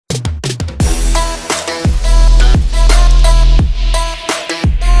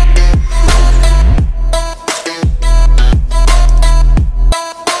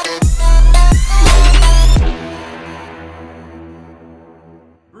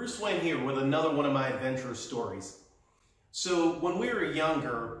Bruce Wayne here with another one of my adventure stories. So when we were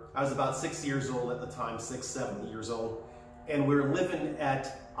younger, I was about 6 years old at the time, 6, 7 years old, and we were living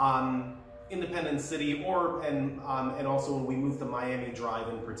at Independence City, and also when we moved to Miami Drive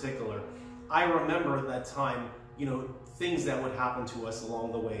in particular. I remember at that time, you know, things that would happen to us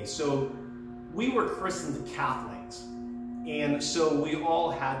along the way. So we were christened Catholics, and so we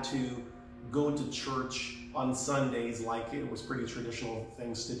all had to go to church on Sundays, like it was pretty traditional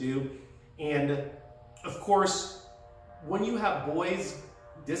things to do. And of course, when you have boys,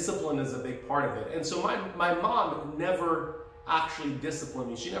 discipline is a big part of it. And so my mom never actually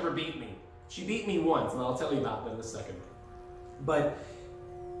disciplined me. She never beat me. She beat me once, and I'll tell you about that in a second. But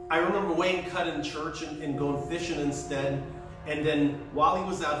I remember Wayne cutting church and going fishing instead. And then while he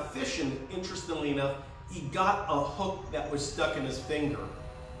was out fishing, interestingly enough, he got a hook that was stuck in his finger.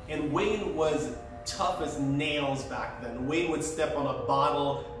 And Wayne was tough as nails back then. Wayne would step on a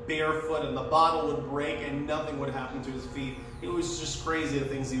bottle barefoot and the bottle would break and nothing would happen to his feet. It was just crazy the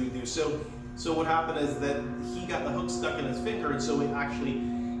things he would do. So what happened is that he got the hook stuck in his finger, and so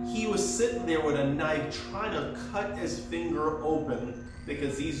he was sitting there with a knife trying to cut his finger open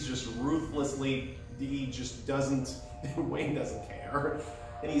because he's just ruthlessly, he just doesn't, Wayne doesn't care.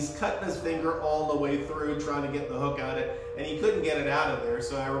 And he's cutting his finger all the way through trying to get the hook out of it, and he couldn't get it out of there.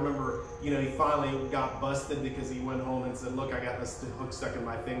 So I remember, you know, he finally got busted because he went home and said, look, I got this hook stuck in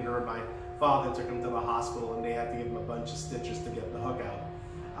my finger, and my father took him to the hospital and they had to give him a bunch of stitches to get the hook out.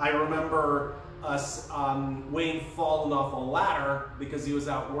 I remember us, Wayne falling off a ladder because he was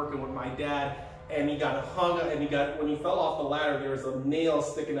out working with my dad, and he got hung, and when he fell off the ladder, there was a nail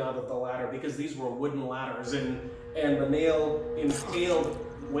sticking out of the ladder because these were wooden ladders, and the nail impaled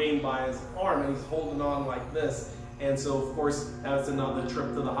Wayne by his arm, and he's holding on like this. And so of course that was another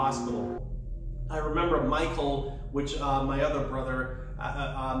trip to the hospital. I remember Michael, which my other brother,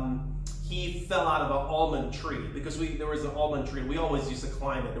 he fell out of an almond tree because there was an almond tree. We always used to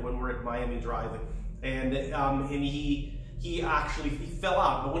climb it when we were at Miami Drive, and he fell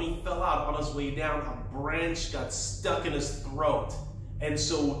out. But when he fell out on his way down, a branch got stuck in his throat. And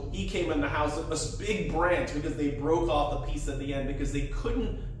so he came in the house with this big branch because they broke off the piece at the end because they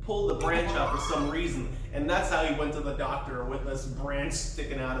couldn't pull the branch out for some reason. And that's how he went to the doctor with this branch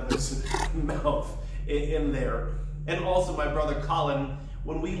sticking out of his mouth in there. And also my brother Colin,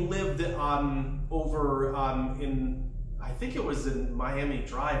 when we lived over in, I think it was in Miami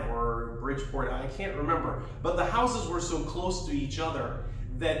Drive or Bridgeport, I can't remember. But the houses were so close to each other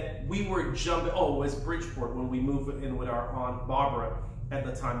that we were jumping, oh, it was Bridgeport when we moved in with our Aunt Barbara at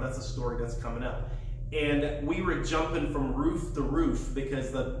the time. That's a story that's coming up. And we were jumping from roof to roof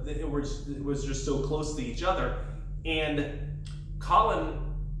because it was just so close to each other. And Colin,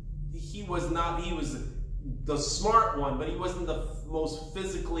 he was the smart one, but he wasn't the most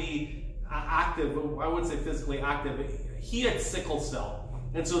physically active. I wouldn't say physically active. He had sickle cell.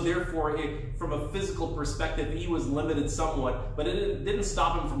 And so therefore, from a physical perspective, he was limited somewhat, but it didn't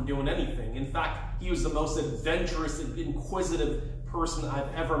stop him from doing anything. In fact, he was the most adventurous and inquisitive person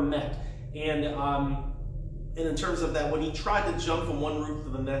I've ever met. And in terms of that, when he tried to jump from one roof to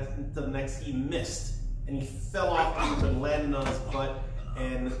the next, he missed. And he fell off the roof and landed on his butt.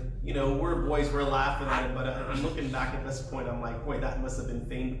 And, you know, we're boys, we're laughing at it, but I'm looking back at this point, I'm like, boy, that must have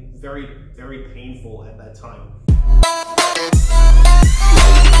been very, very painful at that time.